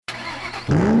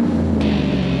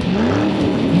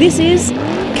This is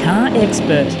Car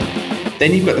Expert.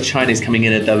 Then you've got the Chinese coming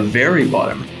in at the very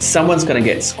bottom. Someone's going to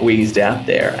get squeezed out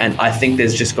there. And I think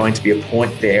there's just going to be a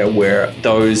point there where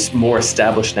those more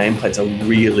established nameplates are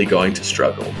really going to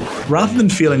struggle. Rather than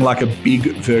feeling like a big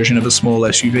version of a small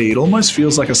SUV, it almost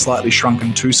feels like a slightly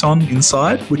shrunken Tucson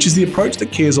inside, which is the approach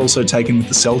that Kia's also taken with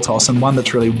the Seltos, and one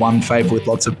that's really won favour with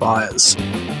lots of buyers.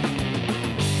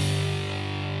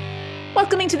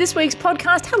 Welcoming to this week's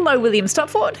podcast. Hello, William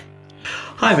Stopford.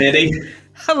 Hi, Mandy.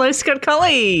 Hello, Scott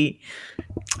Colley.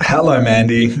 Hello,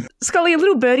 Mandy. Scully, a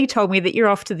little birdie told me that you're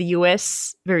off to the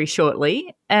US very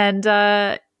shortly, and you're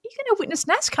going to witness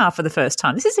NASCAR for the first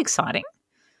time. This is exciting.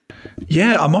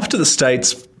 Yeah, I'm off to the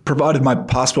States, provided my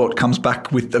passport comes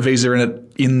back with a visa in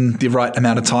it in the right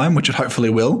amount of time, which it hopefully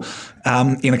will,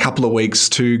 in a couple of weeks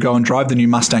to go and drive the new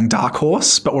Mustang Dark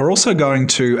Horse. But we're also going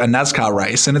to a NASCAR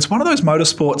race, and it's one of those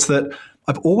motorsports that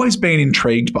I've always been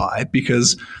intrigued by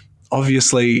because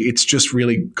obviously it's just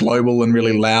really global and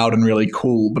really loud and really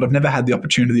cool, but I've never had the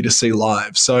opportunity to see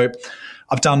live. So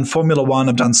I've done Formula One,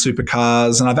 I've done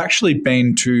supercars, and I've actually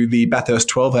been to the Bathurst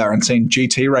 12 Hour and seen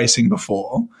GT racing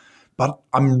before. But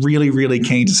I'm really, really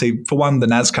keen to see, for one, the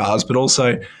NASCARs, but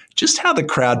also just how the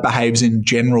crowd behaves in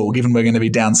general, given we're going to be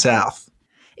down south.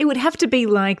 It would have to be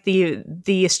like the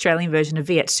Australian version of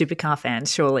VFACTS supercar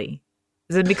fans, surely.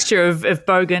 There's a mixture of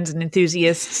bogans and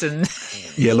enthusiasts. And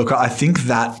yeah, look, I think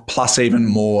that plus even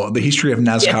more, the history of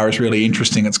NASCAR is really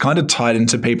interesting. It's kind of tied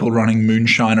into people running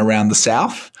moonshine around the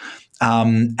south.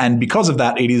 And because of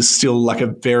that, it is still like a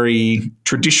very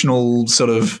traditional sort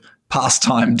of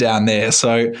pastime down there.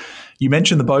 So you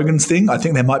mentioned the bogans thing. I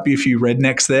think there might be a few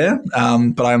rednecks there,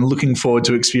 but I'm looking forward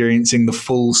to experiencing the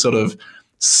full sort of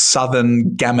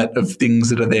southern gamut of things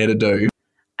that are there to do.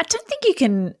 I don't think you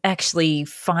can actually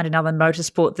find another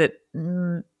motorsport that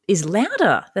is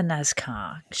louder than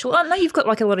NASCAR. Sure, I know you've got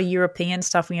like a lot of European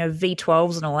stuff,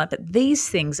 V12s and all that, but these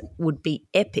things would be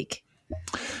epic.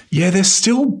 Yeah, they're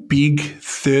still big,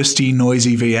 thirsty,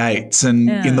 noisy V8s. And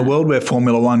in the world where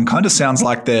Formula One kind of sounds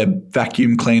like they're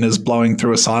vacuum cleaners blowing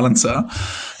through a silencer,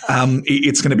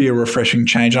 it's going to be a refreshing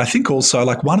change. And I think also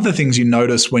like one of the things you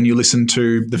notice when you listen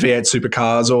to the V8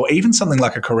 supercars or even something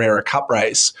like a Carrera Cup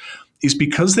race is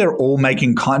because they're all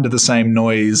making kind of the same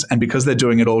noise and because they're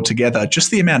doing it all together,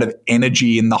 just the amount of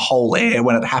energy in the whole air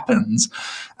when it happens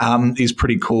is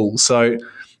pretty cool. So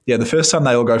yeah, the first time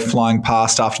they all go flying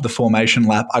past after the formation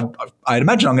lap, I'd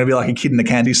imagine I'm going to be like a kid in a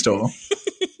candy store.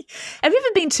 Have you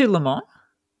ever been to Le Mans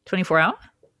 24 Hour?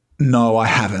 No, I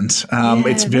haven't.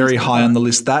 It's very high on the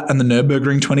list. That and the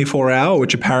Nürburgring 24 Hour,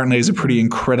 which apparently is a pretty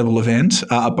incredible event,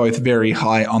 are both very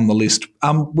high on the list.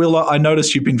 Will, I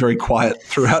noticed you've been very quiet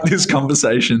throughout this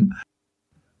conversation.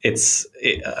 I'm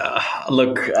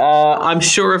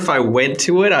sure if I went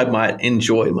to it, I might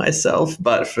enjoy myself.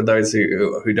 But for those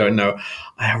who don't know,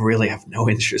 I really have no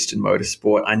interest in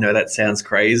motorsport. I know that sounds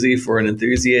crazy for an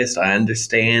enthusiast. I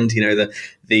understand,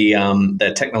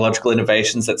 the technological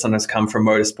innovations that sometimes come from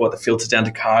motorsport that filter down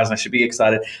to cars, and I should be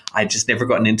excited. I just never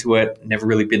gotten into it, never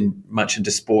really been much into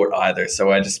sport either.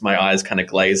 So my eyes kind of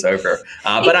glaze over.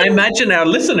 But I imagine our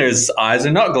listeners' eyes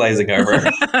are not glazing over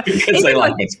because they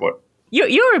like motorsport.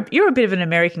 You're a bit of an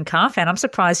American car fan. I'm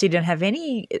surprised you don't have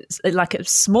any, like a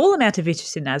small amount of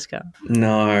interest in NASCAR.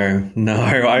 No.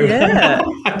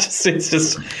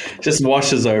 It just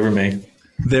washes over me.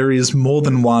 There is more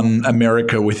than one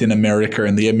America within America,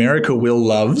 and the America Will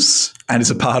loves and is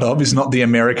a part of is not the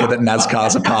America that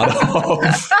NASCAR's a part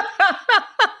of.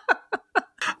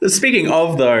 Speaking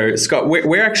of, though, Scott,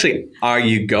 where actually are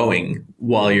you going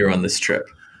while you're on this trip?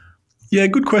 Yeah,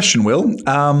 good question, Will.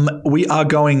 We are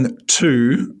going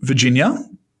to Virginia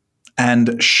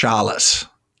and Charlotte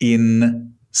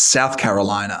in South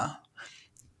Carolina.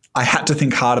 I had to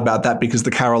think hard about that because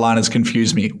the Carolinas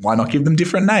confuse me. Why not give them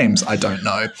different names? I don't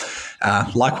know.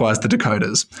 Likewise, the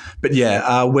Dakotas. But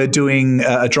yeah, we're doing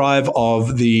a drive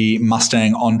of the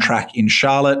Mustang on track in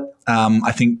Charlotte.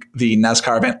 I think the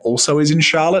NASCAR event also is in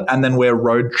Charlotte, and then we're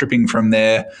road tripping from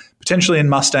there, potentially in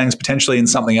Mustangs, potentially in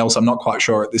something else. I'm not quite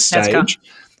sure at this stage.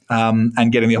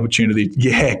 And getting the opportunity.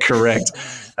 Yeah, correct.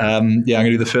 I'm going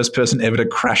to be the first person ever to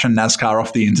crash a NASCAR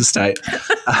off the interstate.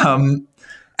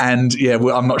 And yeah,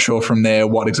 I'm not sure from there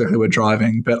what exactly we're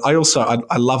driving, but I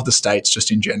love the States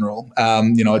just in general.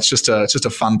 It's just a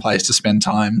fun place to spend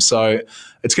time. So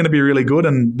it's going to be really good.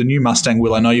 And the new Mustang,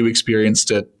 Will, I know you experienced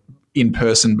it in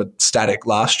person but static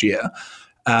last year,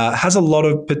 has a lot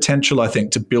of potential, I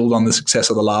think, to build on the success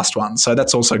of the last one. So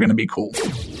that's also going to be cool.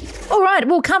 All right,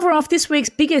 we'll cover off this week's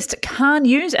biggest car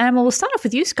news, and we'll start off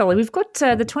with you, Scully. We've got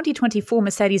the 2024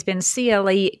 Mercedes-Benz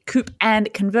CLE Coupe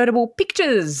and convertible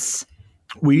pictures.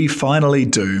 We finally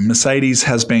do. Mercedes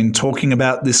has been talking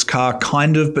about this car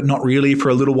kind of, but not really for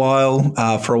a little while.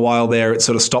 For a while there, it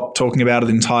sort of stopped talking about it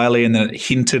entirely, and then it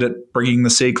hinted at bringing the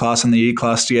C-Class and the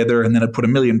E-Class together, and then it put a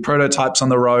million prototypes on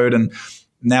the road, and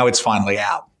now it's finally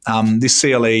out. This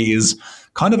CLE is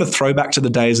kind of a throwback to the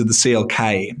days of the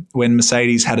CLK, when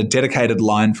Mercedes had a dedicated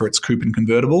line for its coupe and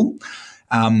convertible.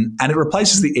 And it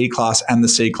replaces the E-Class and the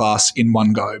C-Class in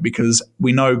one go, because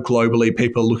we know globally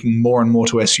people are looking more and more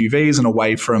to SUVs and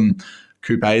away from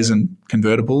coupes and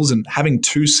convertibles, and having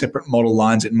two separate model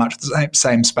lines in much the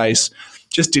same space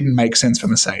just didn't make sense for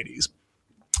Mercedes.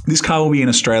 This car will be in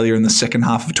Australia in the second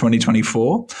half of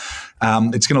 2024.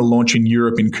 It's going to launch in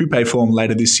Europe in coupe form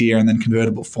later this year and then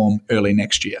convertible form early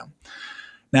next year.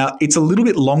 Now, it's a little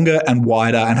bit longer and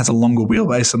wider and has a longer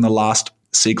wheelbase than the last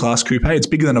C-Class coupe. It's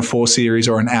bigger than a 4 Series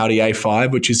or an Audi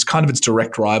A5, which is kind of its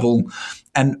direct rival.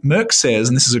 And Merck says,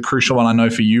 and this is a crucial one I know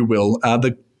for you, Will,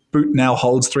 the boot now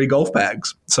holds 3 golf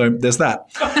bags. So there's that.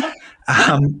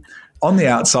 On the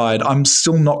outside, I'm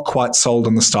still not quite sold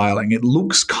on the styling. It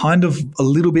looks kind of a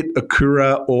little bit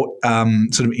Acura or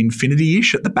sort of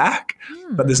Infinity-ish at the back,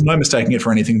 but there's no mistaking it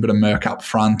for anything but a Merc up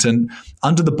front. And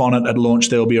under the bonnet at launch,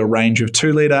 there will be a range of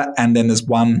 2-litre, and then there's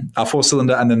one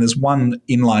 4-cylinder, and then there's one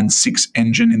inline 6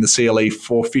 engine in the CLE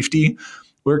 450.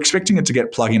 We're expecting it to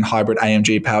get plug-in hybrid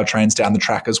AMG powertrains down the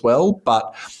track as well,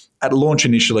 but at launch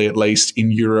initially, at least in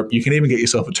Europe, you can even get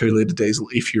yourself a 2-litre diesel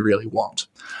if you really want.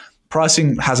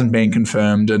 Pricing hasn't been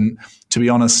confirmed, and to be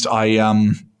honest,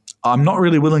 I'm not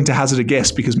really willing to hazard a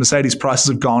guess, because Mercedes prices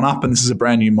have gone up and this is a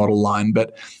brand new model line.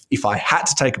 But if I had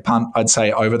to take a punt, I'd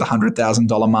say over the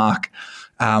 $100,000 mark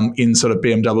in sort of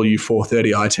BMW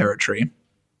 430i territory.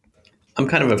 I'm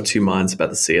kind of two minds about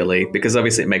the CLE, because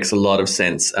obviously it makes a lot of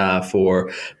sense for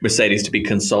Mercedes to be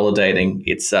consolidating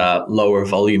its lower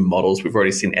volume models. We've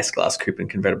already seen S-Class Coupe and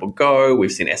Convertible go.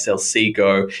 We've seen SLC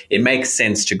go. It makes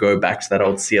sense to go back to that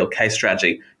old CLK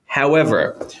strategy.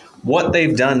 However, what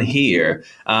they've done here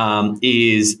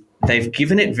is they've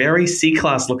given it very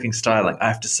C-Class looking styling, I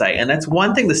have to say. And that's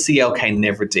one thing the CLK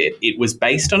never did. It was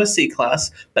based on a C-Class,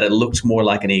 but it looked more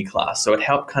like an E-Class. So it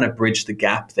helped kind of bridge the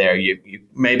gap there.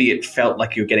 Maybe it felt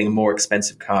like you were getting a more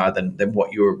expensive car than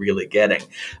what you were really getting.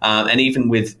 And even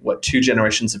with, 2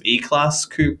 generations of E-Class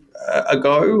coupe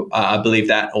ago, I believe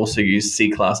that also used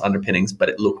C-Class underpinnings, but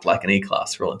it looked like an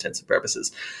E-Class for all intents and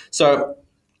purposes. So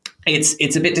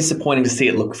it's a bit disappointing to see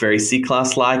it look very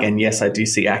C-Class-like, and yes, I do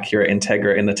see Acura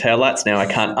Integra in the taillights. Now I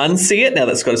can't unsee it now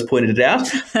that Scott has pointed it out.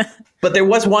 But there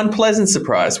was one pleasant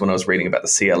surprise when I was reading about the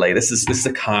CLA. This is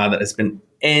a car that has been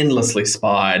endlessly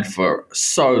spied for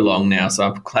so long now, so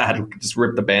I'm glad we could just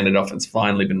rip the Band-Aid off and it's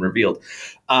finally been revealed.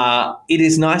 It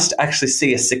is nice to actually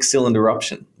see a 6-cylinder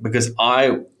option, because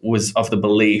I was of the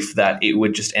belief that it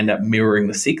would just end up mirroring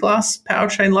the C-Class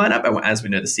powertrain lineup. And as we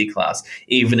know, the C-Class,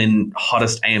 even in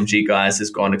hottest AMG guys, has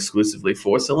gone exclusively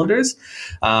 4 cylinders.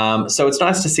 So it's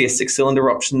nice to see a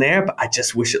 6-cylinder option there, but I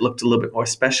just wish it looked a little bit more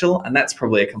special. And that's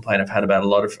probably a complaint I've had about a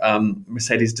lot of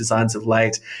Mercedes designs of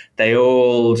late. They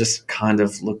all just kind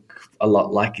of look a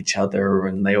lot like each other,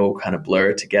 and they all kind of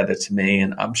blur together to me.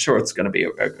 And I'm sure it's going to be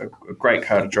a great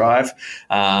car to drive,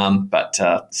 but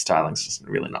styling's just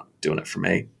really not doing it for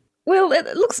me. Well, it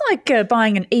looks like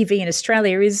buying an EV in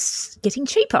Australia is getting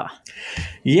cheaper.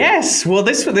 Yes. Well,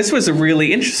 this was a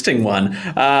really interesting one,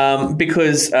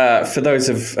 because for those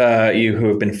of you who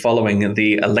have been following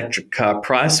the electric car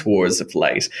price wars of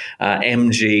late,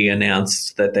 MG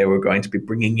announced that they were going to be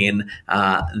bringing in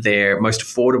their most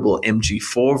affordable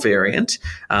MG4 variant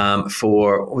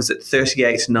for, what was it,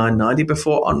 $38,990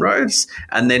 before on-roads,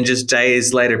 and then just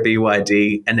days later,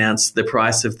 BYD announced the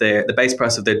base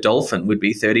price of their Dolphin would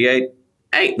be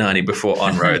 $38,890 before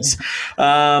on-roads.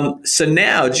 So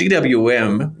now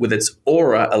GWM, with its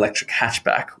Aura electric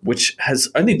hatchback, which has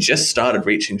only just started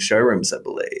reaching showrooms, I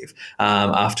believe,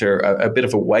 after a bit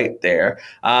of a wait there,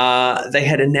 they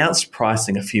had announced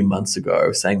pricing a few months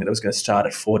ago, saying that it was going to start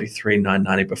at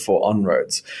 $43,990 before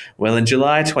on-roads. Well, in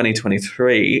July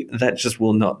 2023, that just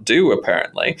will not do,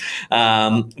 apparently.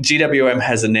 GWM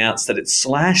has announced that it's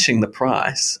slashing the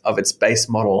price of its base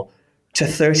model to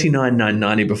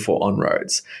 $39,990 before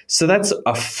on-roads. So that's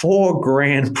a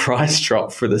 $4,000 price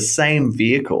drop for the same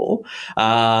vehicle.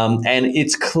 And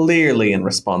it's clearly in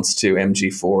response to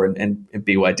MG4 and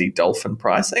BYD Dolphin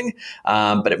pricing.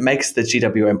 But it makes the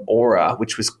GWM Aura,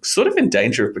 which was sort of in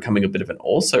danger of becoming a bit of an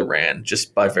also-ran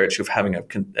just by virtue of having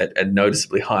a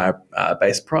noticeably higher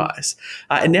base price.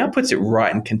 It now puts it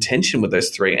right in contention with those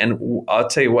three. And I'll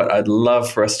tell you what, I'd love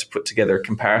for us to put together a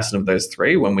comparison of those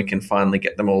three when we can finally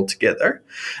get them all together.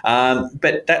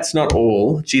 But that's not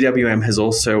all. GWM has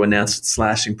also announced it's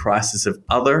slashing prices of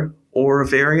other Aura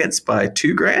variants by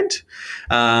 $2,000.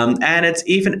 And it's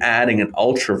even adding an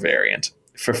Ultra variant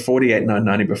for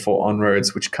 $48,990 before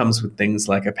on-roads, which comes with things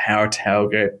like a power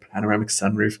tailgate, panoramic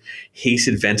sunroof,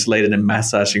 heated, ventilated, and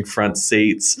massaging front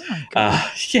seats.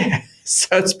 Yeah,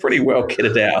 so it's pretty well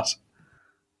kitted out.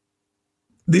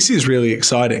 This is really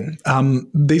exciting.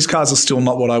 These cars are still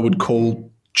not what I would call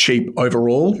cheap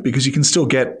overall, because you can still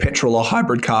get petrol or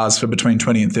hybrid cars for between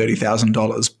 $20,000 and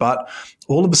 $30,000. But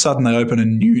all of a sudden, they open a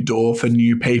new door for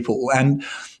new people. And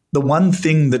the one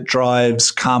thing that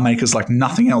drives car makers like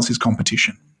nothing else is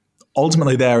competition.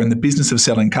 Ultimately, they are in the business of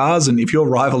selling cars, and if your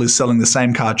rival is selling the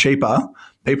same car cheaper,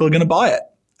 people are going to buy it.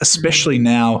 Especially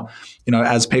now,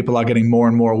 as people are getting more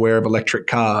and more aware of electric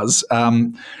cars,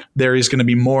 there is going to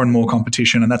be more and more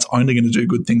competition, and that's only going to do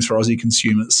good things for Aussie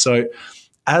consumers. So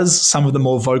as some of the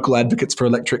more vocal advocates for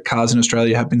electric cars in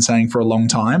Australia have been saying for a long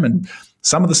time, and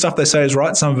some of the stuff they say is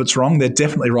right, some of it's wrong, they're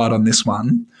definitely right on this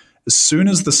one. As soon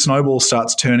as the snowball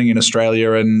starts turning in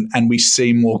Australia and we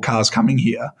see more cars coming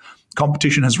here,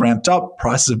 competition has ramped up,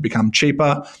 prices have become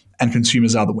cheaper, and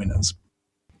consumers are the winners.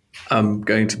 I'm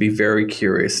going to be very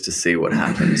curious to see what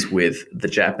happens with the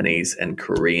Japanese and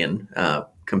Korean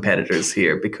competitors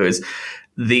here, because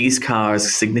these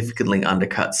cars significantly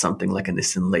undercut something like a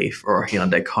Nissan Leaf or a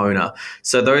Hyundai Kona.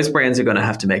 So those brands are going to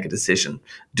have to make a decision.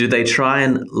 Do they try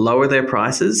and lower their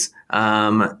prices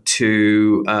to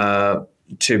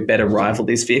better rival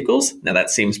these vehicles? Now, that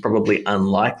seems probably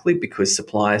unlikely because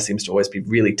supply seems to always be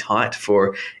really tight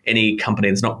for any company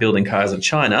that's not building cars in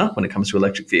China when it comes to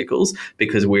electric vehicles,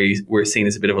 because we're seen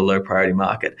as a bit of a low priority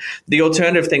market. The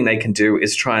alternative thing they can do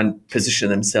is try and position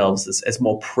themselves as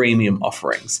more premium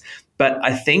offerings. But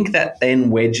I think that then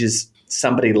wedges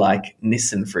somebody like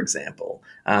Nissan, for example,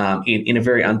 in a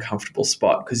very uncomfortable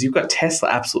spot, because you've got Tesla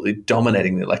absolutely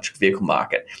dominating the electric vehicle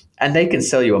market, and they can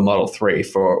sell you a Model 3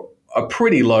 for a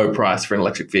pretty low price for an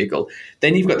electric vehicle.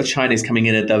 Then you've got the Chinese coming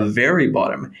in at the very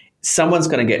bottom. Someone's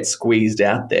going to get squeezed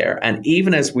out there. And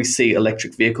even as we see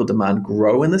electric vehicle demand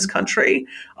grow in this country,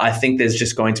 I think there's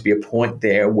just going to be a point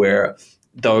there where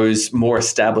those more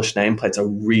established nameplates are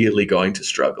really going to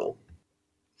struggle.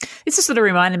 This just sort of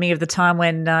reminded me of the time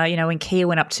when, when Kia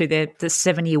went up to the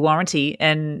 7-year warranty,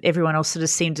 and everyone else sort of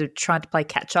seemed to try to play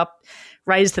catch up,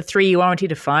 raised the 3-year warranty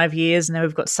to 5 years. And now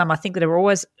we've got some, I think, that are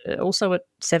always also at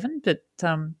 7. But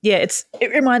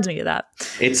it reminds me of that.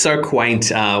 It's so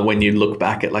quaint when you look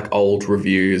back at like old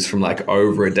reviews from like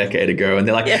over a decade ago, and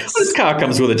they're like, yes, this car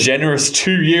comes with a generous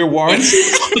 2-year warranty.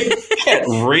 Get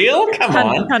real? Come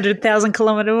on. 100,000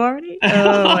 kilometre warranty.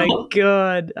 Oh, my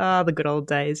God. The good old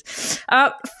days.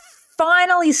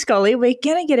 Finally, Scully, we're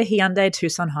going to get a Hyundai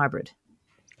Tucson hybrid.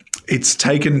 It's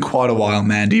taken quite a while,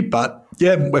 Mandy, but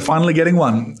yeah, we're finally getting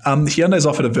one. Hyundai's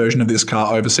offered a version of this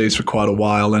car overseas for quite a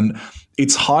while, and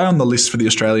it's high on the list for the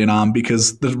Australian arm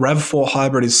because the RAV4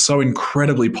 hybrid is so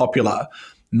incredibly popular.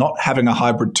 Not having a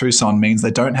hybrid Tucson means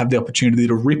they don't have the opportunity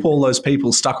to rip all those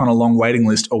people stuck on a long waiting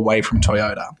list away from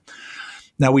Toyota.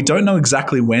 Now, we don't know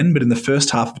exactly when, but in the first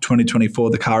half of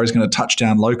 2024, the car is going to touch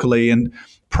down locally, and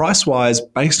price-wise,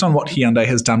 based on what Hyundai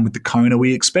has done with the Kona,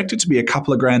 we expect it to be a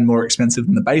couple of grand more expensive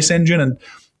than the base engine and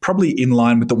probably in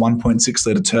line with the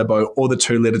 1.6-litre turbo or the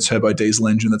 2-litre turbo diesel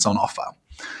engine that's on offer.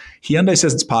 Hyundai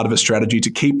says it's part of a strategy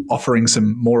to keep offering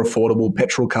some more affordable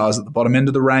petrol cars at the bottom end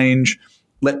of the range,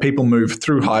 let people move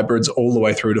through hybrids all the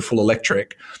way through to full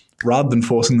electric, rather than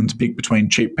forcing them to pick between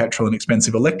cheap petrol and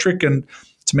expensive electric, and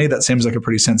to me that seems like a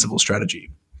pretty sensible strategy.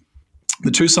 The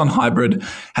Tucson hybrid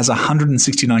has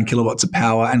 169 kilowatts of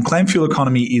power and claimed fuel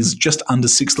economy is just under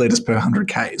 6 litres per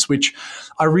 100 Ks, which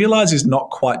I realise is not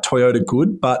quite Toyota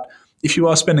good, but if you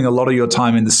are spending a lot of your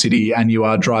time in the city and you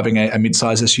are driving a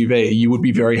mid-size SUV, you would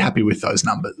be very happy with those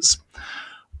numbers.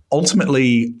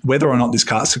 Ultimately, whether or not this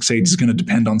car succeeds is going to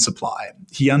depend on supply.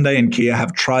 Hyundai and Kia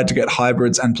have tried to get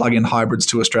hybrids and plug-in hybrids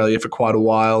to Australia for quite a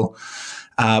while,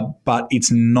 but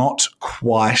it's not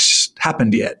quite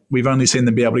happened yet. We've only seen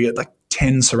them be able to get like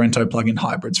 10 Sorento plug-in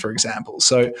hybrids, for example.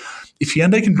 So if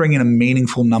Hyundai can bring in a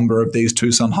meaningful number of these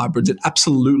Tucson hybrids, it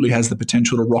absolutely has the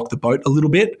potential to rock the boat a little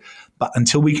bit. But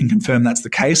until we can confirm that's the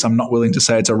case, I'm not willing to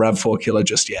say it's a RAV4 killer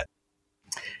just yet.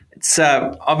 It's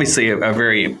obviously a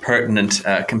very pertinent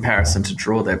comparison to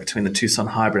draw there between the Tucson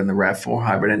hybrid and the RAV4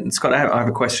 hybrid. And Scott, I have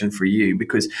a question for you,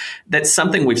 because that's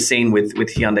something we've seen with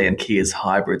Hyundai and Kia's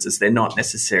hybrids, is they're not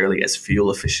necessarily as fuel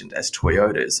efficient as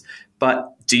Toyotas.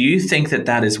 But do you think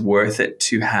that is worth it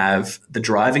to have the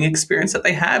driving experience that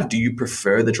they have? Do you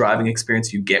prefer the driving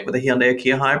experience you get with a Hyundai or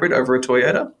Kia hybrid over a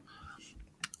Toyota?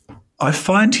 I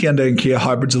find Hyundai and Kia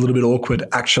hybrids a little bit awkward,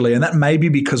 actually, and that may be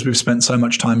because we've spent so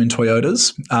much time in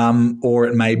Toyotas, or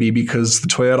it may be because the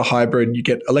Toyota hybrid, you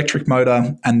get electric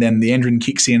motor and then the engine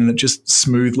kicks in and it just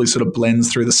smoothly sort of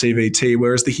blends through the CVT,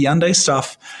 whereas the Hyundai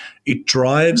stuff, it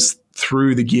drives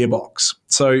through the gearbox.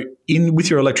 So with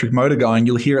your electric motor going,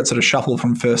 you'll hear it sort of shuffle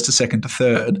from first to second to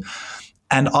third.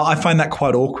 And I find that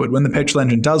quite awkward. When the petrol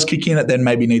engine does kick in, it then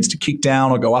maybe needs to kick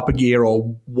down or go up a gear or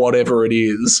whatever it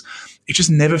is. It just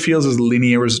never feels as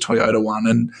linear as a Toyota one.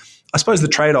 And I suppose the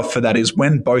trade-off for that is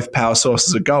when both power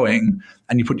sources are going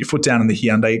and you put your foot down in the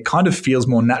Hyundai, it kind of feels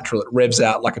more natural. It revs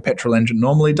out like a petrol engine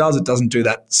normally does. It doesn't do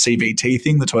that CVT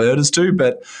thing the Toyotas do.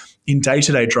 But in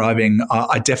day-to-day driving,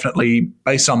 I definitely,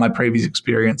 based on my previous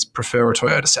experience, prefer a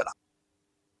Toyota setup.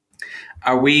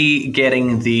 Are we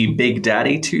getting the Big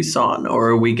Daddy Tucson or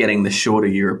are we getting the shorter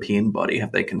European body?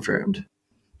 Have they confirmed?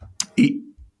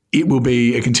 It will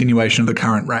be a continuation of the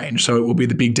current range. So it will be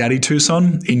the Big Daddy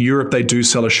Tucson. In Europe, they do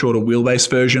sell a shorter wheelbase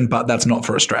version, but that's not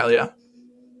for Australia.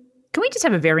 Can we just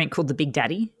have a variant called the Big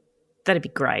Daddy? That'd be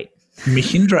great.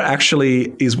 Mahindra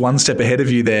actually is one step ahead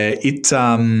of you there. It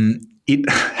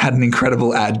had an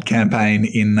incredible ad campaign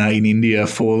in India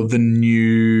for the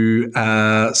new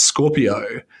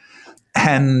Scorpio.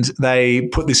 And they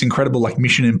put this incredible like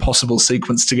Mission Impossible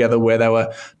sequence together where they were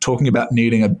talking about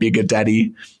needing a bigger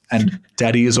daddy, and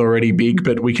daddy is already big,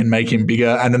 but we can make him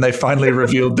bigger. And then they finally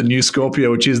revealed the new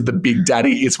Scorpio, which is the Big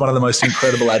Daddy. It's one of the most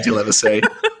incredible ads you'll ever see.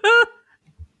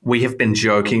 We have been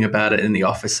joking about it in the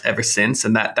office ever since,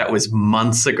 and that was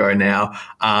months ago now.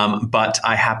 But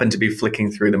I happened to be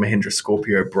flicking through the Mahindra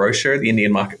Scorpio brochure, the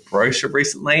Indian market brochure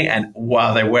recently, and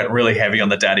wow, they went really heavy on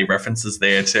the daddy references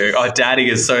there too. Oh, daddy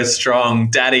is so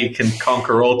strong. Daddy can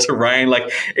conquer all terrain.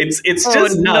 Like it's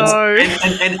just nuts. No.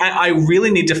 And I really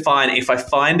need to find. If I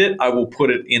find it, I will put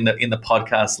it in the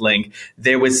podcast link.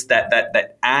 There was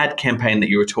that ad campaign that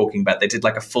you were talking about. They did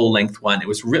like a full length one. It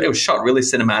was shot really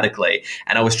cinematically,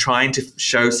 and I was trying to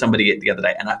show somebody it the other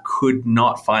day and I could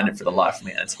not find it for the life of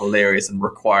me. And it's hilarious and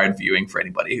required viewing for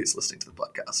anybody who's listening to the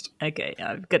podcast. Okay,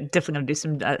 I'm definitely going to do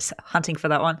some hunting for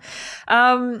that one.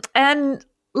 And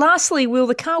lastly, Will,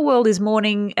 the car world is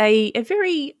mourning a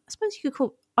very, I suppose you could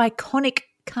call iconic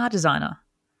car designer.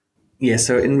 Yeah,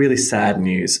 so in really sad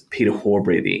news, Peter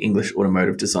Horbury, the English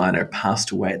automotive designer,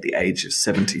 passed away at the age of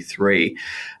 73.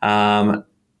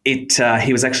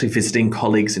 He was actually visiting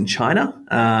colleagues in China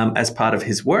as part of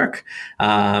his work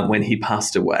when he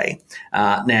passed away.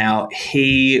 Now,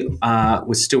 he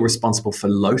was still responsible for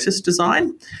Lotus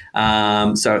design.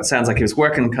 So it sounds like he was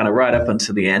working kind of right up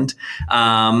until the end.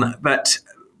 But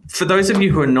for those of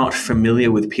you who are not familiar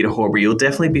with Peter Horbury, you'll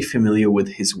definitely be familiar with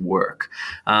his work.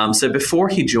 So before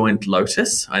he joined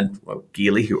Lotus, and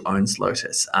Geely, who owns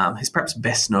Lotus, he's perhaps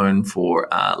best known for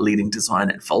leading design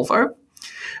at Volvo.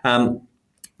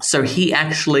 So he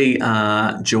actually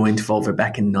joined Volvo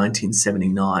back in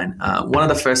 1979. One of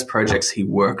the first projects he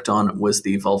worked on was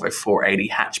the Volvo 480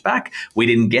 hatchback. We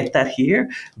didn't get that here,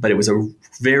 but it was a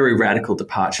very radical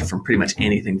departure from pretty much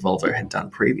anything Volvo had done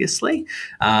previously.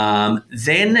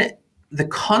 Then the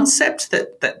concept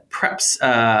that perhaps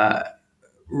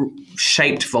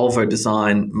shaped Volvo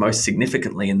design most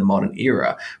significantly in the modern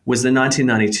era was the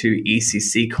 1992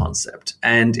 ECC concept.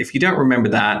 And if you don't remember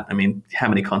that, I mean, how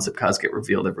many concept cars get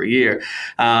revealed every year?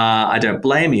 I don't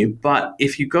blame you. But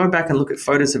if you go back and look at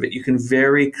photos of it, you can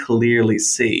very clearly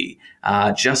see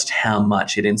just how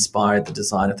much it inspired the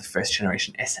design of the first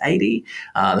generation S80,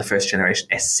 the first generation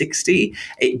S60.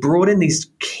 It brought in these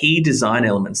key design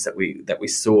elements that we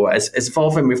saw as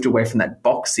Volvo moved away from that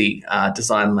boxy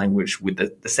design language with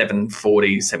the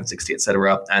 740, 760,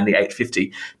 etc., and the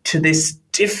 850 to this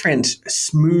different,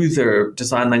 smoother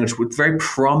design language with very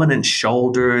prominent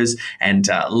shoulders and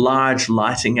large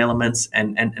lighting elements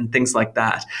and things like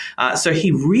that. So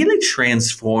he really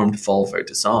transformed Volvo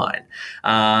design.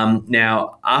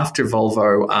 Now, after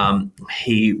Volvo,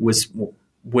 he was...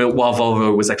 While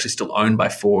Volvo was actually still owned by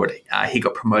Ford, he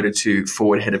got promoted to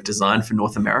Ford head of design for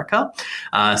North America.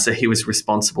 So he was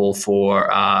responsible for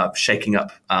shaking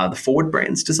up the Ford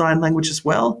brand's design language as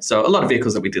well. So a lot of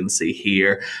vehicles that we didn't see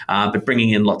here, but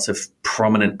bringing in lots of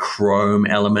prominent chrome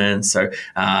elements. So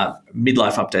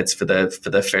midlife updates for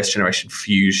the first generation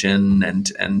Fusion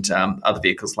and other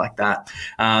vehicles like that.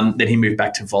 Then he moved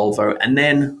back to Volvo, and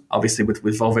then obviously with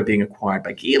Volvo being acquired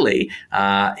by Geely,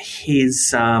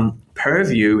 his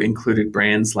purview included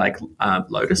brands like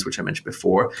Lotus, which I mentioned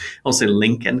before, also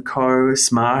Lynk & Co,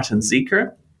 Smart, and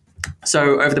Zeekr.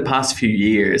 So over the past few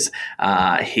years,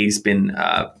 he's been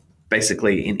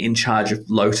basically in charge of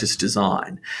Lotus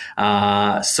design.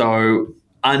 So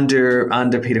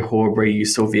under Peter Horbury, you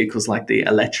saw vehicles like the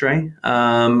Electre,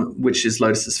 which is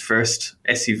Lotus's first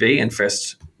SUV and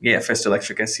first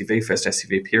electric SUV, first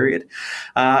SUV period.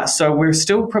 So we're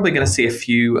still probably going to see a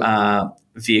few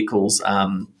vehicles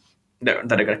that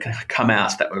are going to come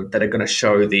out that are going to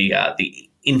show the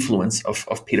influence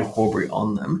of Peter Horbury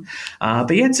on them.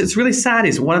 But yeah, it's really sad.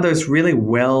 He's one of those really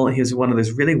well-known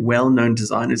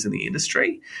designers in the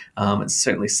industry. It's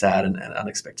certainly sad and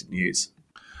unexpected news.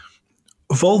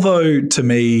 Volvo, to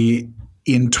me,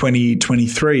 in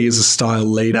 2023 is a style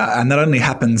leader, and that only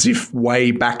happens if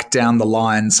way back down the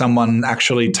line someone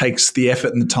actually takes the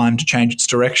effort and the time to change its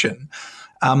direction.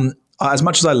 As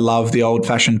much as I love the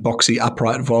old-fashioned boxy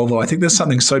upright Volvo, I think there's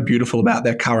something so beautiful about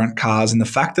their current cars and the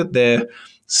fact that they're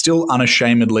still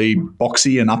unashamedly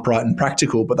boxy and upright and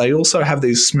practical, but they also have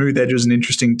these smooth edges and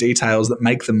interesting details that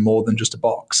make them more than just a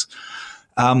box.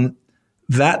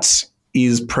 That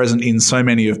is present in so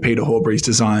many of Peter Horbury's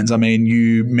designs. I mean,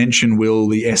 you mentioned, Will,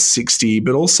 the S60,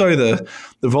 but also the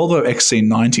Volvo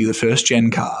XC90, the first-gen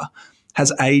car,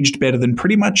 has aged better than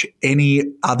pretty much any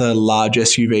other large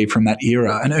SUV from that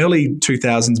era. An early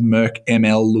 2000s Merc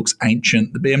ML looks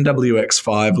ancient. The BMW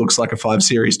X5 looks like a 5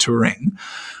 Series Touring.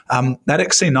 That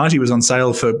XC90 was on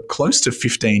sale for close to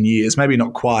 15 years, maybe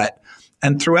not quite.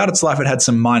 And throughout its life, it had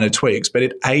some minor tweaks, but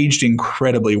it aged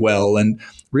incredibly well and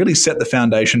really set the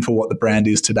foundation for what the brand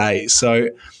is today. So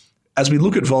as we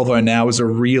look at Volvo now as a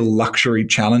real luxury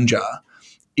challenger,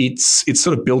 it's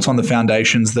sort of built on the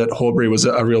foundations that Horbury was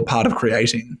a real part of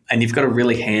creating. And you've got to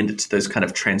really hand it to those kind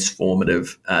of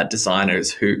transformative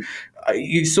designers who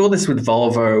you saw this with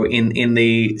Volvo in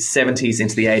the 70s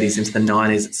into the 80s into the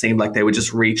 90s. It seemed like they were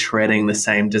just retreading the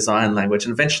same design language,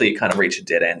 and eventually it kind of reached a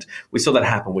dead end. We saw that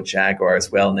happen with Jaguar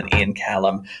as well, and then Ian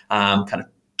Callum kind of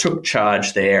took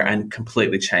charge there and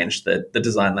completely changed the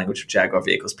design language of Jaguar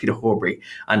vehicles. Peter Horbury,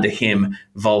 under him,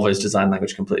 Volvo's design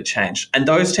language completely changed. And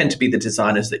those tend to be the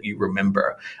designers that you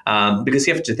remember, because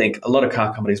you have to think a lot of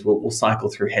car companies will cycle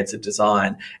through heads of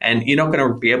design, and you're not going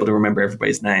to be able to remember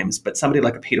everybody's names. But somebody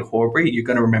like a Peter Horbury, you're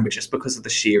going to remember just because of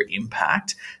the sheer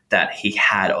impact that he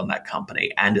had on that company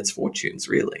and its fortunes,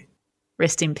 really.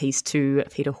 Rest in peace to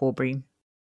Peter Horbury.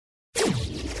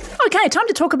 Okay, time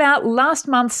to talk about last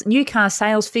month's new car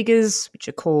sales figures, which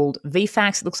are called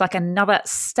VFACTS. It looks like another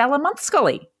stellar month,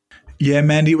 Scully. Yeah,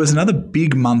 Mandy, it was another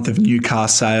big month of new car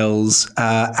sales.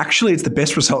 Actually, it's the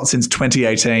best result since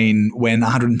 2018 when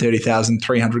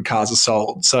 130,300 cars are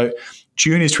sold. So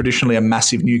June is traditionally a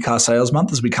massive new car sales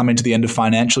month as we come into the end of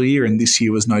financial year, and this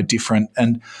year was no different.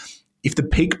 And if the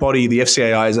peak body, the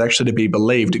FCAI, is actually to be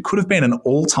believed, it could have been an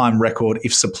all-time record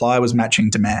if supply was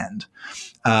matching demand.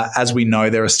 As we know,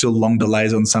 there are still long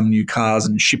delays on some new cars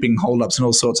and shipping holdups and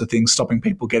all sorts of things stopping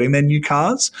people getting their new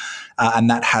cars. And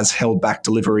that has held back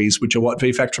deliveries, which are what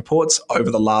VFACTS reports,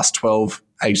 over the last 12,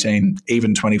 18,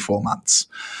 even 24 months.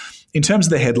 In terms of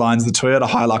the headlines, the Toyota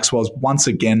Hilux was once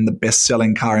again the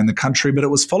best-selling car in the country, but it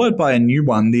was followed by a new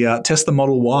one, the Tesla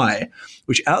Model Y,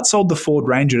 which outsold the Ford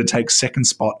Ranger to take second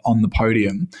spot on the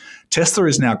podium. Tesla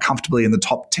is now comfortably in the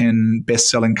top 10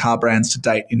 best-selling car brands to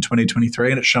date in 2023,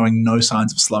 and it's showing no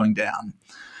signs of slowing down.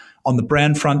 On the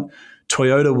brand front,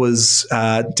 Toyota was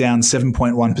down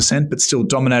 7.1%, but still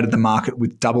dominated the market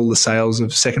with double the sales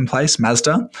of second place,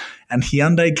 Mazda, and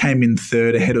Hyundai came in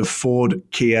third ahead of Ford,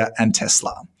 Kia, and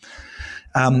Tesla.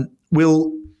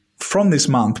 Will, from this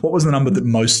month, what was the number that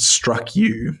most struck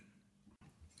you?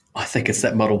 I think it's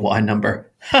that Model Y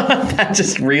number. That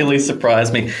just really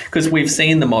surprised me because we've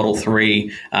seen the Model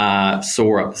 3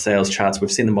 soar up the sales charts.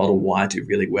 We've seen the Model Y do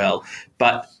really well.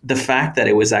 But the fact that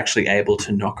it was actually able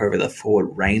to knock over the Ford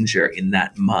Ranger in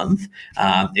that month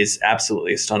is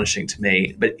absolutely astonishing to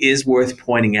me. But it is worth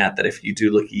pointing out that if you do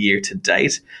look year to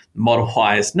date, Model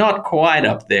Y is not quite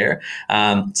up there.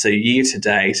 So year to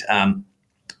date,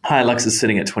 Hilux is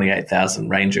sitting at 28,000,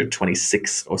 Ranger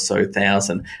 26 or so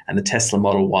thousand, and the Tesla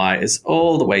Model Y is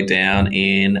all the way down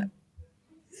in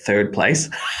third place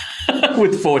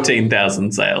with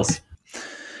 14,000 sales.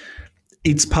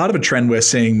 It's part of a trend we're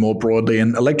seeing more broadly,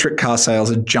 and electric car sales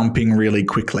are jumping really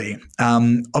quickly.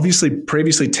 Obviously,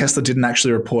 previously Tesla didn't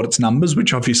actually report its numbers,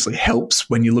 which obviously helps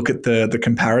when you look at the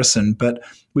comparison. But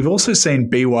we've also seen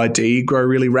BYD grow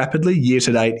really rapidly. Year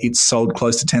to date, it's sold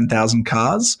close to 10,000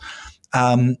 cars.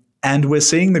 And we're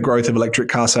seeing the growth of electric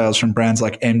car sales from brands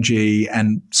like MG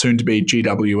and soon to be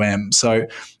GWM. So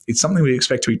it's something we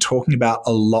expect to be talking about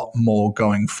a lot more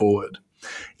going forward.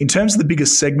 In terms of the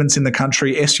biggest segments in the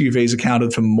country, SUVs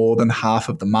accounted for more than half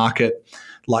of the market.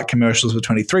 Light commercials were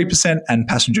 23% and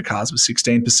passenger cars were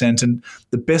 16%. And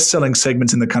the best-selling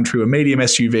segments in the country were medium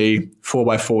SUV,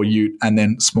 4x4 ute, and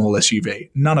then small SUV.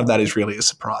 None of that is really a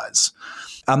surprise.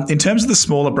 In terms of the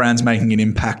smaller brands making an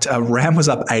impact, Ram was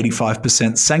up 85%,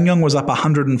 SsangYong was up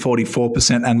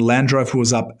 144%, and Land Rover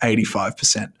was up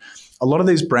 85%. A lot of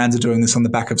these brands are doing this on the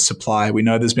back of supply. We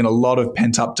know there's been a lot of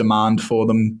pent-up demand for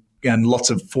them and lots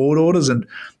of forward orders, and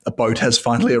a boat has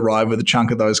finally arrived with a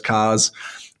chunk of those cars.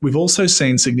 We've also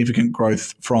seen significant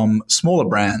growth from smaller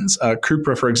brands.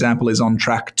 Cupra, for example, is on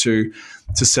track to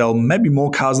sell maybe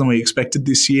more cars than we expected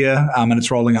this year, and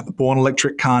it's rolling out the Born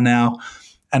electric car now.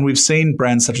 And we've seen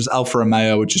brands such as Alfa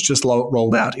Romeo, which has just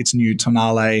rolled out its new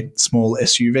Tonale small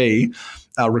SUV,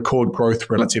 record growth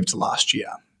relative to last year.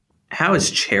 How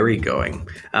is Chery going?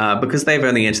 Because they've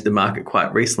only entered the market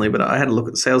quite recently, but I had a look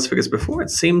at the sales figures before. It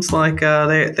seems like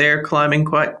they're climbing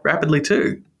quite rapidly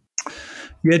too.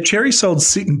 Yeah, Chery sold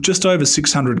just over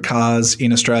 600 cars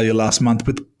in Australia last month,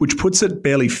 which puts it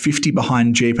barely 50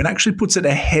 behind Jeep and actually puts it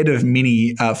ahead of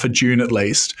Mini for June at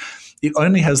least. It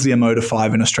only has the Emoda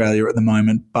 5 in Australia at the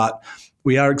moment, but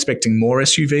we are expecting more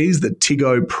SUVs, the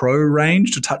Tiggo Pro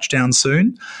range, to touch down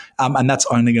soon, and that's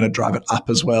only going to drive it up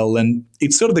as well. And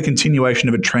it's sort of the continuation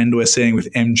of a trend we're seeing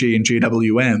with MG and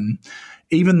GWM.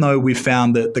 Even though we've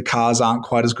found that the cars aren't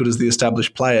quite as good as the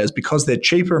established players, because they're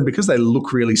cheaper and because they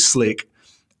look really slick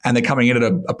and they're coming in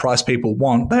at a price people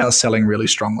want, they are selling really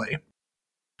strongly.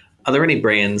 Are there any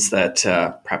brands that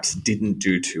perhaps didn't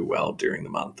do too well during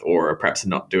the month, or perhaps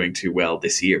not doing too well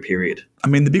this year period? I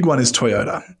mean, the big one is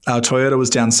Toyota. Toyota was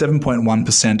down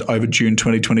 7.1% over June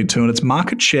 2022, and its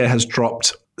market share has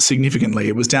dropped significantly.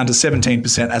 It was down to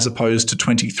 17% as opposed to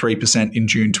 23% in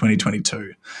June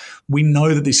 2022. We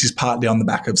know that this is partly on the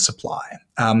back of supply.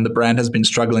 The brand has been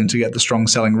struggling to get the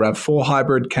strong-selling RAV4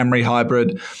 hybrid, Camry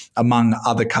hybrid, among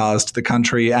other cars to the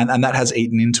country, and that has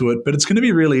eaten into it. But it's going to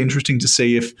be really interesting to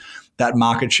see if that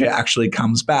market share actually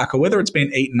comes back or whether it's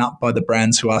been eaten up by the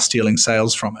brands who are stealing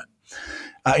sales from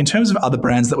it. In terms of other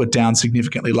brands that were down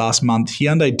significantly last month,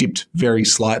 Hyundai dipped very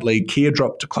slightly, Kia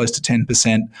dropped to close to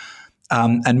 10%,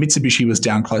 and Mitsubishi was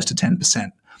down close to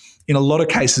 10%. In a lot of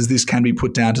cases, this can be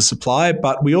put down to supply,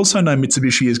 but we also know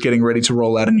Mitsubishi is getting ready to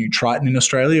roll out a new Triton in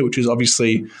Australia, which is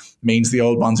obviously means the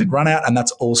old ones in run out, and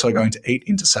that's also going to eat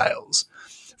into sales.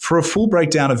 For a full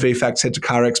breakdown of VFACTS, head to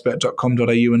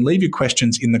carexpert.com.au and leave your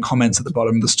questions in the comments at the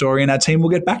bottom of the story, and our team will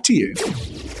get back to you.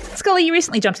 Scully, you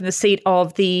recently jumped in the seat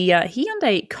of the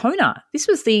Hyundai Kona. This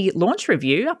was the launch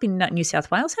review up in New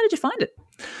South Wales. How did you find it?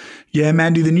 Yeah,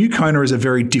 Mandy, the new Kona is a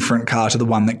very different car to the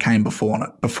one that came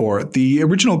before it. The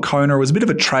original Kona was a bit of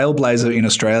a trailblazer in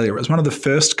Australia. It was one of the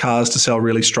first cars to sell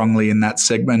really strongly in that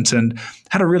segment and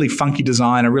had a really funky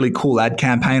design, a really cool ad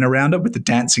campaign around it with the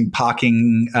dancing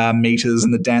parking meters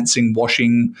and the dancing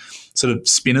washing sort of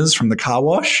spinners from the car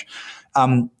wash.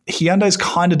 Hyundai's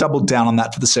kind of doubled down on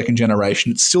that for the second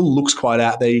generation. It still looks quite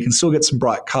out there. You can still get some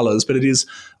bright colours, but it is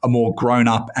a more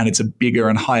grown-up and it's a bigger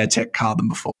and higher tech car than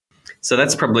before. So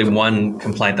that's probably one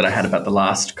complaint that I had about the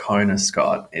last Kona,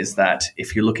 Scott, is that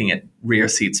if you're looking at rear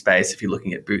seat space, if you're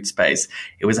looking at boot space,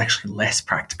 it was actually less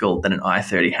practical than an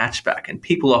i30 hatchback. And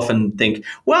people often think,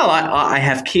 well, I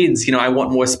have kids, I want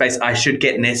more space, I should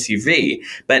get an SUV.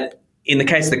 But in the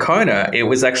case of the Kona, it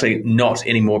was actually not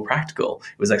any more practical.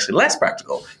 It was actually less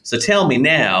practical. So tell me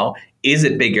now, is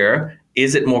it bigger?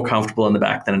 Is it more comfortable in the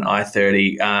back than an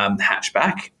i30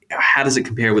 hatchback? How does it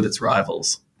compare with its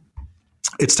rivals?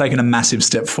 It's taken a massive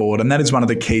step forward, and that is one of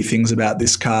the key things about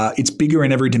this car. It's bigger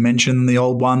in every dimension than the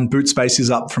old one. Boot space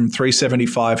is up from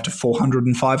 375 to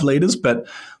 405 litres, but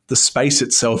the space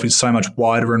itself is so much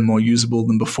wider and more usable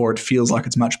than before. It feels like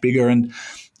it's much bigger. And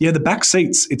yeah, the back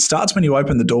seats, it starts when you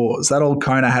open the doors. That old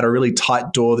Kona had a really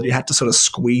tight door that you had to sort of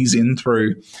squeeze in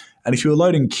through. And if you were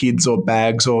loading kids or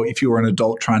bags, or if you were an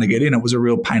adult trying to get in, it was a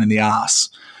real pain in the ass.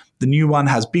 The new one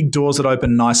has big doors that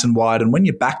open nice and wide, and when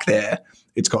you're back there,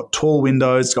 it's got tall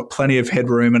windows, it's got plenty of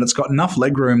headroom, and it's got enough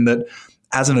legroom that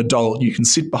as an adult, you can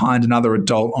sit behind another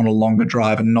adult on a longer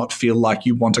drive and not feel like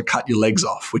you want to cut your legs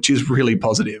off, which is really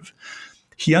positive.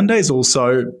 Hyundai's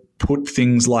also put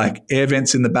things like air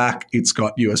vents in the back. It's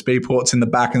got USB ports in the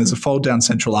back, and there's a fold-down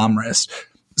central armrest.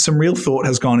 Some real thought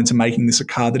has gone into making this a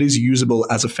car that is usable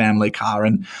as a family car.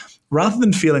 And rather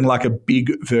than feeling like a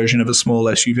big version of a small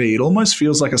SUV, it almost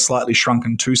feels like a slightly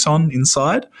shrunken Tucson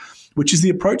inside, which is the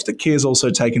approach that Kia's also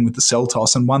taken with the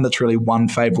Seltos, and one that's really won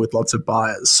favour with lots of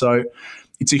buyers. So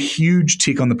it's a huge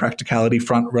tick on the practicality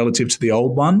front relative to the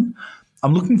old one.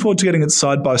 I'm looking forward to getting it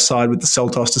side by side with the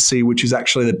Seltos to see which is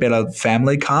actually the better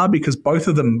family car, because both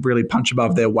of them really punch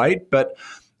above their weight, but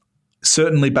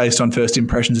certainly based on first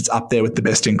impressions, it's up there with the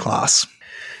best in class.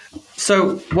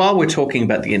 So while we're talking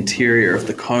about the interior of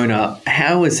the Kona,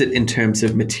 how is it in terms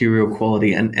of material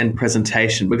quality and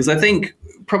presentation? Because I think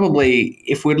probably,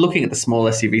 if we're looking at the small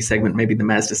SUV segment, maybe the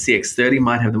Mazda CX-30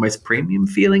 might have the most premium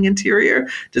feeling interior.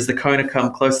 Does the Kona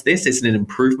come close to this? Is it an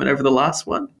improvement over the last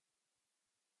one?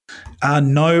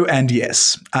 No and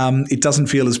yes. It doesn't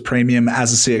feel as premium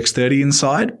as a CX-30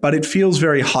 inside, but it feels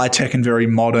very high-tech and very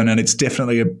modern, and it's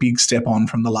definitely a big step on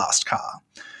from the last car.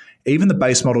 Even the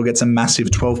base model gets a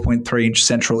massive 12.3-inch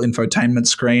central infotainment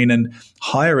screen, and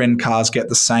higher-end cars get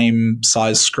the same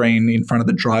size screen in front of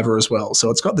the driver as well. So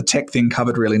it's got the tech thing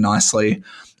covered really nicely.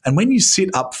 And when you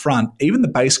sit up front, even the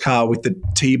base car with the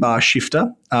T-bar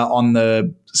shifter on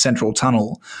the central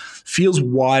tunnel feels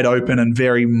wide open and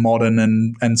very modern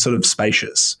and sort of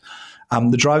spacious.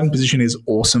 The driving position is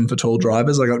awesome for tall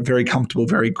drivers. I got very comfortable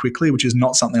very quickly, which is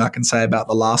not something I can say about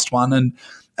the last one. And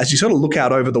as you sort of look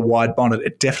out over the wide bonnet,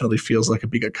 it definitely feels like a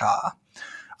bigger car.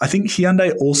 I think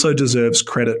Hyundai also deserves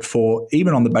credit for,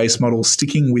 even on the base model,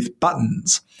 sticking with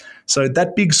buttons. So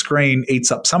that big screen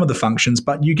eats up some of the functions,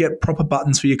 but you get proper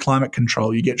buttons for your climate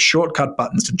control. You get shortcut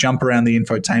buttons to jump around the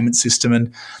infotainment system.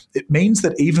 And it means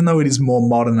that even though it is more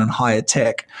modern and higher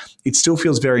tech, it still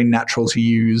feels very natural to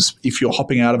use if you're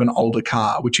hopping out of an older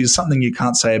car, which is something you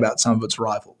can't say about some of its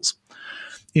rivals.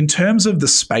 In terms of the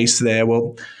space there,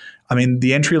 well, I mean,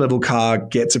 the entry-level car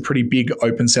gets a pretty big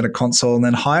open center console, and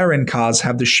then higher-end cars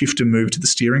have the shifter move to the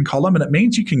steering column, and it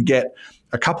means you can get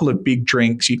a couple of big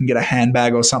drinks, you can get a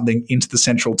handbag or something into the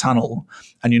central tunnel,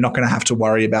 and you're not going to have to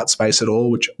worry about space at all,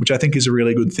 which I think is a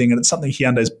really good thing, and it's something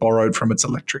Hyundai's borrowed from its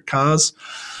electric cars.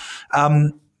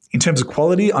 In terms of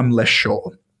quality, I'm less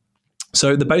sure.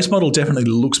 So the base model definitely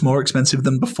looks more expensive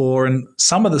than before, and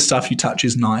some of the stuff you touch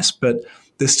is nice, but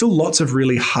there's still lots of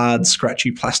really hard,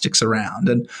 scratchy plastics around.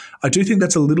 And I do think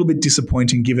that's a little bit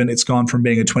disappointing given it's gone from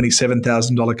being a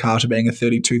 $27,000 car to being a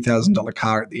 $32,000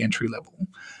 car at the entry level.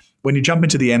 When you jump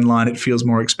into the N line, it feels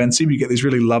more expensive. You get these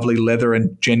really lovely leather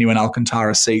and genuine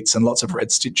Alcantara seats and lots of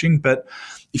red stitching. But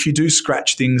if you do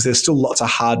scratch things, there's still lots of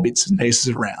hard bits and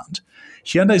pieces around.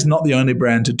 Hyundai's not the only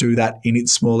brand to do that in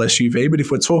its small SUV, but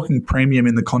if we're talking premium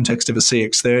in the context of a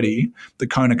CX-30, the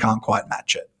Kona can't quite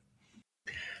match it.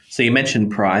 So you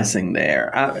mentioned pricing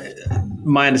there.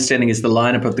 My understanding is the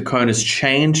lineup of the Kona's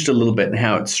changed a little bit in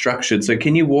how it's structured. So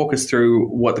can you walk us through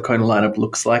what the Kona lineup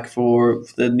looks like for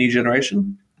the new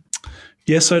generation?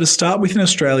 Yeah, so to start with, in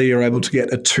Australia, you're able to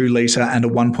get a 2-litre and a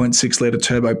 1.6-litre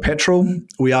turbo petrol.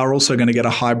 We are also going to get a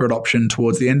hybrid option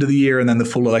towards the end of the year, and then the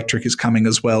full electric is coming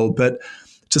as well. But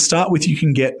to start with, you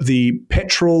can get the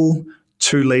petrol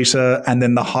 2-litre, and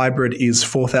then the hybrid is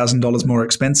 $4,000 more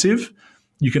expensive.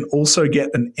 You can also get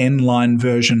an N-line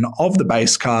version of the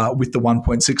base car with the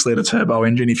 1.6-litre turbo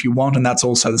engine if you want, and that's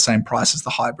also the same price as the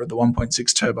hybrid, the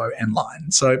 1.6 turbo N-line.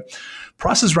 So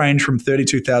prices range from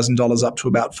 $32,000 up to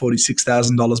about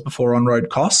 $46,000 before on-road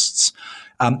costs.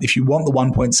 If you want the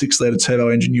 1.6-litre turbo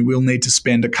engine, you will need to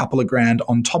spend a couple of grand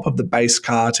on top of the base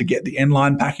car to get the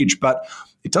N-line package, but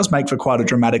it does make for quite a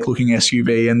dramatic-looking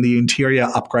SUV, and the interior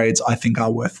upgrades, I think,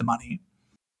 are worth the money.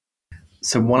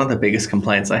 So one of the biggest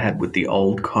complaints I had with the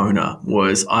old Kona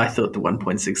was I thought the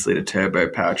 1.6-litre turbo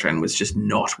powertrain was just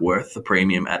not worth the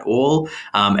premium at all.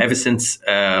 Ever since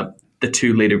the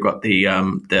 2-litre got the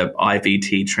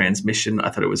IVT transmission,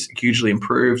 I thought it was hugely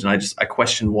improved, and I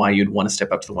questioned why you'd want to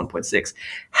step up to the 1.6.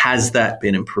 Has that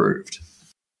been improved?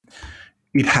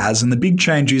 It has, and the big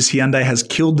change is Hyundai has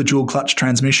killed the dual-clutch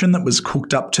transmission that was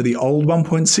hooked up to the old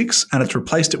 1.6, and it's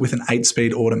replaced it with an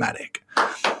 8-speed automatic.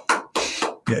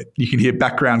 Yeah, you can hear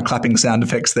background clapping sound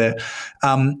effects there.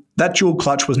 That dual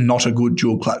clutch was not a good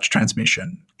dual clutch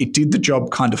transmission. It did the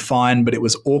job kind of fine, but it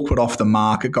was awkward off the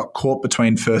mark. It got caught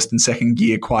between first and second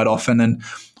gear quite often. And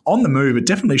on the move, it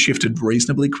definitely shifted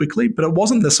reasonably quickly, but it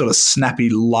wasn't the sort of snappy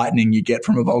lightning you get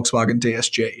from a Volkswagen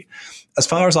DSG. As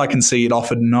far as I can see, it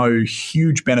offered no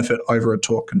huge benefit over a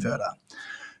torque converter.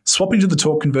 Swapping to the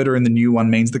torque converter in the new one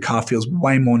means the car feels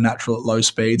way more natural at low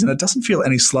speeds, and it doesn't feel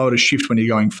any slower to shift when you're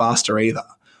going faster either.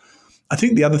 I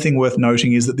think the other thing worth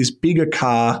noting is that this bigger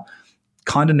car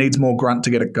kind of needs more grunt to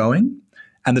get it going.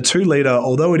 And the 2-litre,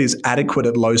 although it is adequate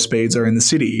at low speeds or in the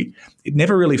city, it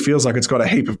never really feels like it's got a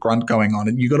heap of grunt going on,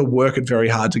 and you've got to work it very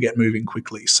hard to get moving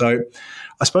quickly. So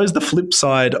I suppose the flip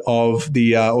side of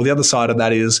the other side of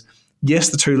that is,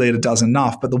 yes, the 2-litre does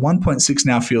enough, but the 1.6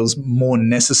 now feels more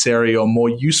necessary or more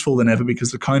useful than ever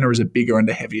because the Kona is a bigger and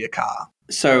a heavier car.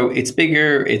 So it's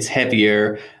bigger, it's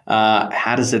heavier.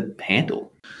 How does it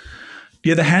handle?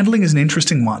 Yeah, the handling is an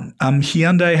interesting one.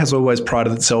 Hyundai has always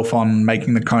prided itself on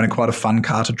making the Kona quite a fun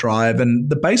car to drive, and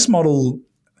the base model,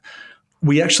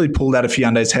 we actually pulled out of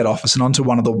Hyundai's head office and onto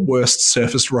one of the worst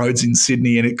surfaced roads in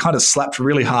Sydney, and it kind of slapped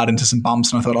really hard into some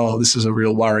bumps, and I thought, oh, this is a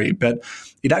real worry. But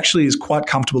it actually is quite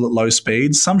comfortable at low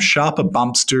speeds. Some sharper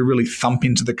bumps do really thump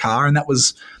into the car, and that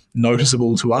was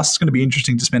noticeable to us. It's going to be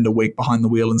interesting to spend a week behind the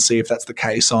wheel and see if that's the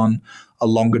case on a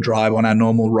longer drive on our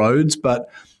normal roads. But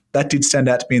that did stand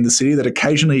out to me in the city, that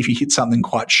occasionally if you hit something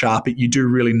quite sharp, you do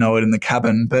really know it in the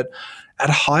cabin. But at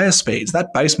higher speeds,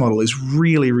 that base model is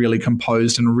really, really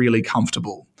composed and really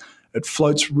comfortable. It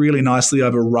floats really nicely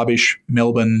over rubbish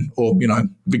Melbourne or,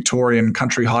 Victorian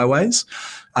country highways,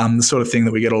 the sort of thing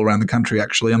that we get all around the country,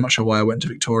 actually. I'm not sure why I went to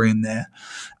Victorian there.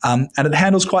 And it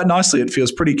handles quite nicely. It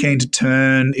feels pretty keen to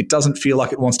turn. It doesn't feel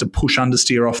like it wants to push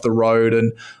understeer off the road.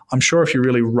 And I'm sure if you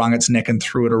really wrung its neck and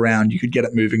threw it around, you could get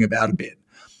it moving about a bit.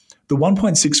 The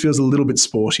 1.6 feels a little bit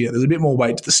sportier. There's a bit more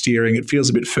weight to the steering. It feels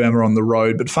a bit firmer on the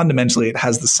road, but fundamentally it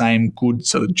has the same good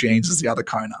sort of genes as the other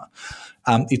Kona.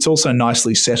 It's also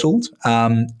nicely settled.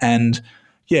 And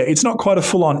yeah, it's not quite a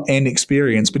full-on N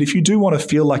experience, but if you do want to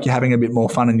feel like you're having a bit more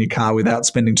fun in your car without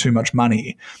spending too much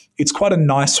money, it's quite a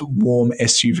nice, warm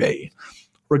SUV.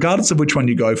 Regardless of which one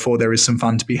you go for, there is some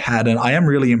fun to be had, and I am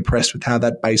really impressed with how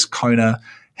that base Kona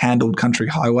handled country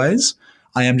highways.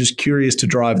 I am just curious to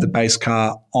drive the base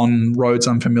car on roads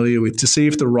I'm familiar with to see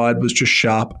if the ride was just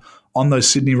sharp on those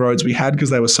Sydney roads we had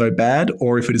because they were so bad,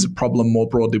 or if it is a problem more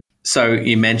broadly. So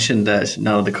you mentioned that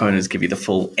none of the Konas give you the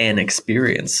full N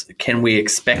experience. Can we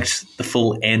expect the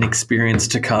full N experience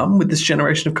to come with this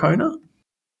generation of Kona?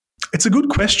 It's a good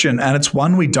question, and it's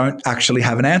one we don't actually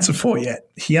have an answer for yet.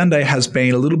 Hyundai has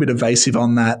been a little bit evasive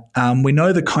on that. We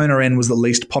know the Kona N was the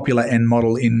least popular N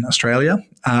model in Australia,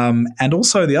 and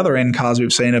also the other N cars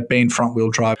we've seen have been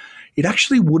front-wheel drive. It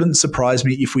actually wouldn't surprise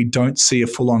me if we don't see a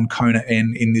full-on Kona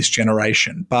N in this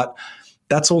generation, but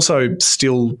that's also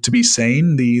still to be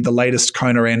seen. The latest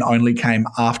Kona N only came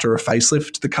after a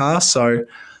facelift to the car, so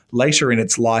later in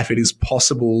its life it is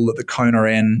possible that the Kona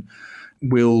N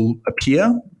will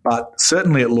appear, but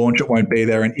certainly at launch it won't be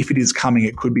there, and if it is coming,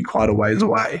 it could be quite a ways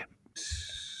away.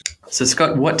 So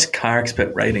Scott, what car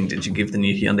expert rating did you give the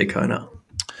new Hyundai Kona?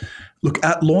 Look,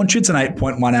 at launch it's an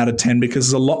 8.1 out of 10 because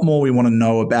there's a lot more we want to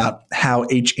know about how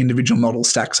each individual model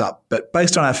stacks up. But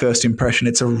based on our first impression,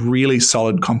 it's a really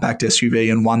solid compact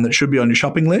SUV and one that should be on your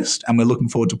shopping list, and we're looking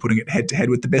forward to putting it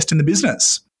head-to-head with the best in the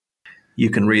business.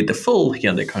 You can read the full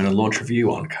Hyundai Kona launch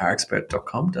review on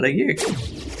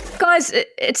carexpert.com.au. Guys,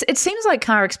 it seems like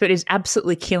Car Expert is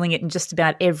absolutely killing it in just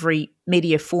about every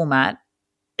media format,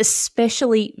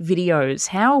 especially videos.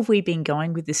 How have we been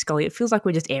going with this, Scully? It feels like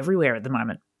we're just everywhere at the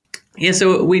moment. Yeah,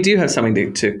 so we do have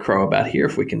something to crow about here,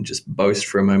 if we can just boast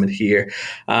for a moment here.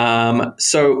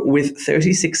 So with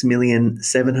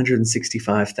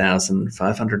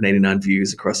 36,765,589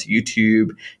 views across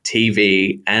YouTube,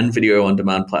 TV, and video on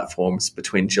demand platforms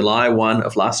between July 1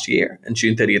 of last year and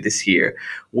June 30th this year,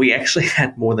 we actually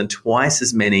had more than twice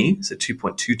as many, so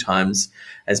 2.2 times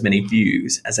as many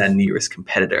views as our nearest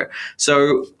competitor.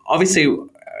 So obviously,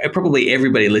 probably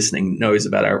everybody listening knows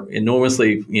about our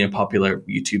enormously popular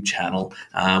YouTube channel,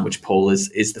 which Paul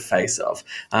is the face of.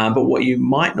 But what you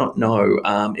might not know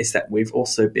is that we've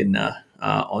also been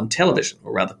on television,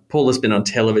 or rather Paul has been on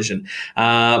television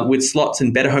with slots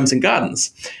in Better Homes and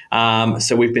Gardens.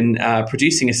 So we've been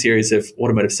producing a series of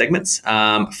automotive segments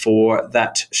for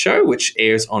that show, which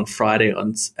airs on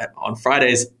Fridays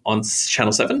on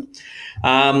Channel 7.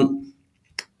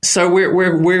 So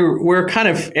we're kind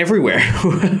of everywhere.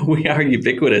 We are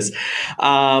ubiquitous.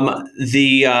 Our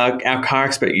Car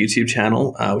Expert YouTube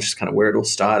channel, which is kind of where it all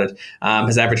started,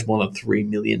 has averaged more than 3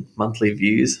 million monthly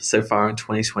views so far in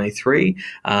 2023.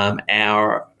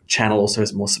 Our channel also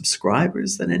has more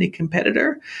subscribers than any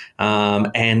competitor.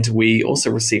 And we also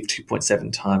received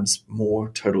 2.7 times more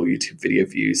total YouTube video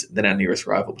views than our nearest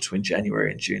rival between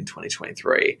January and June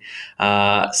 2023.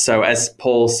 So as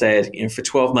Paul said, for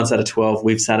 12 months out of 12,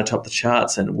 we've sat atop the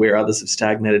charts, and where others have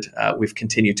stagnated, we've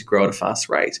continued to grow at a fast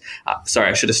rate. Sorry,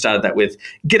 I should have started that with,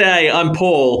 "G'day, I'm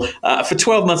Paul," for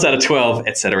 12 months out of 12,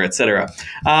 et cetera, et cetera.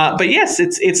 But yes,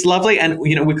 it's lovely. And,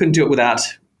 we couldn't do it without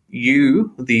you,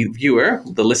 the viewer,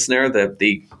 the listener,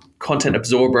 the content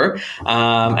absorber,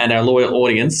 and our loyal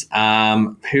audience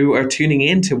who are tuning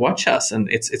in to watch us, and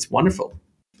it's wonderful.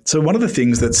 So one of the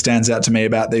things that stands out to me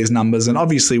about these numbers, and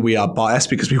obviously we are biased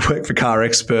because we work for Car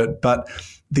Expert, but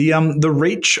the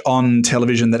reach on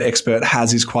television that Expert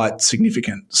has is quite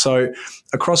significant. So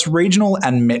across regional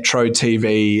and metro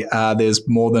TV, there's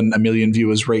more than 1 million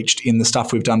viewers reached in the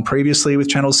stuff we've done previously with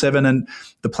Channel 7, and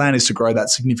the plan is to grow that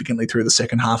significantly through the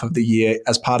second half of the year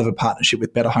as part of a partnership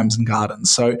with Better Homes and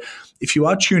Gardens. So if you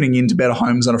are tuning in to Better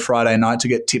Homes on a Friday night to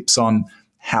get tips on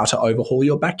how to overhaul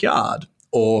your backyard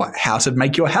or how to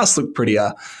make your house look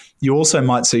prettier. You also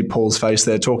might see Paul's face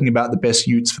there talking about the best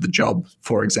utes for the job,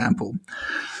 for example.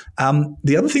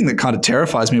 The other thing that kind of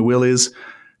terrifies me, Will, is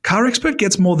Car Expert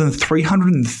gets more than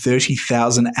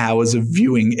 330,000 hours of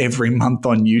viewing every month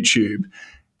on YouTube.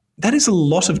 That is a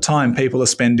lot of time people are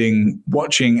spending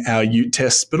watching our ute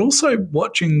tests, but also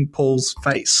watching Paul's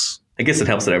face. I guess it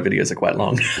helps that our videos are quite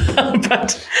long.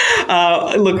 But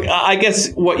look, I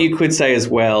guess what you could say as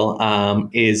well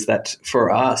is that for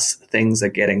us, things are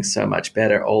getting so much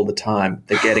better all the time.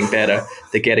 They're getting better.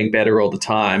 They're getting better all the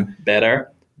time.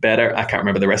 Better. I can't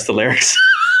remember the rest of the lyrics.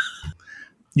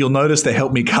 You'll notice the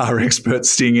Help Me Car Expert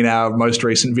sting in our most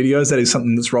recent videos. That is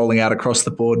something that's rolling out across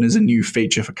the board and is a new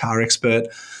feature for Car Expert.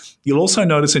 You'll also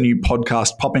notice a new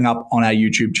podcast popping up on our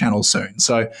YouTube channel soon.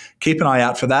 So keep an eye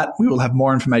out for that. We will have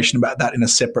more information about that in a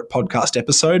separate podcast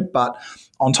episode. But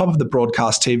on top of the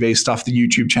broadcast TV stuff, the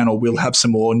YouTube channel will have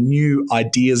some more new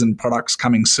ideas and products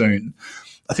coming soon.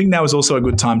 I think now is also a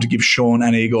good time to give Sean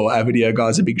and Igor, our video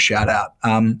guys, a big shout out.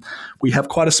 We have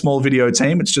quite a small video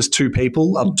team. It's just 2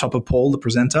 people on top of Paul, the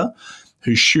presenter,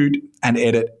 who shoot and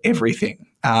edit everything.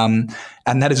 And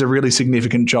that is a really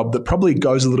significant job that probably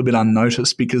goes a little bit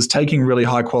unnoticed because taking really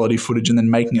high quality footage and then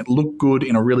making it look good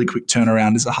in a really quick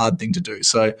turnaround is a hard thing to do.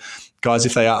 So guys,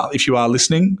 if you are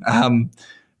listening,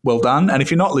 well done. And if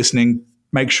you're not listening,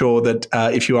 make sure that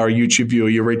if you are a YouTube viewer,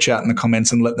 you reach out in the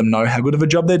comments and let them know how good of a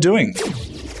job they're doing.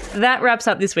 That wraps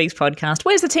up this week's podcast.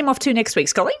 Where's the team off to next week,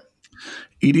 Scully?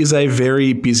 It is a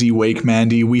very busy week,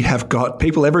 Mandy. We have got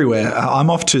people everywhere. I'm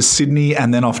off to Sydney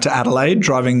and then off to Adelaide,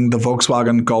 driving the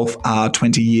Volkswagen Golf R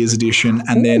 20 Years Edition,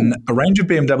 and then a range of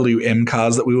BMW M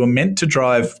cars that we were meant to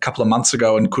drive a couple of months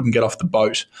ago and couldn't get off the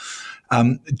boat.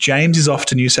 James is off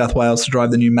to New South Wales to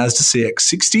drive the new Mazda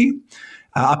CX-60.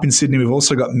 Up in Sydney, we've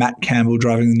also got Matt Campbell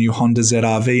driving the new Honda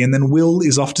ZR-V, and then Will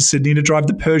is off to Sydney to drive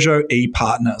the Peugeot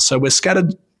e-Partner. So we're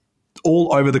scattered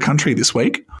all over the country this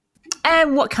week.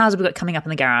 And what cars have we got coming up in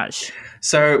the garage?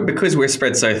 So because we're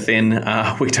spread so thin,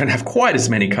 we don't have quite as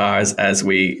many cars as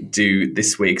we do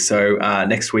this week. So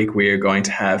next week, we're going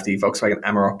to have the Volkswagen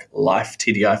Amarok Life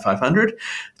TDI 500,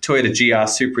 Toyota GR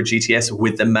Supra GTS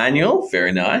with the manual,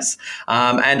 very nice,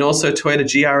 and also Toyota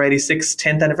GR86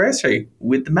 10th anniversary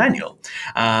with the manual.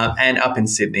 And up in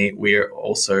Sydney, we're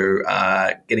also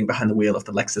getting behind the wheel of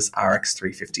the Lexus RX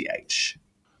 350h.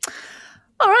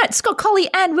 All right, Scott Colley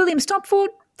and William Stopford,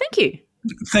 thank you.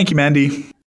 Thank you, Mandy.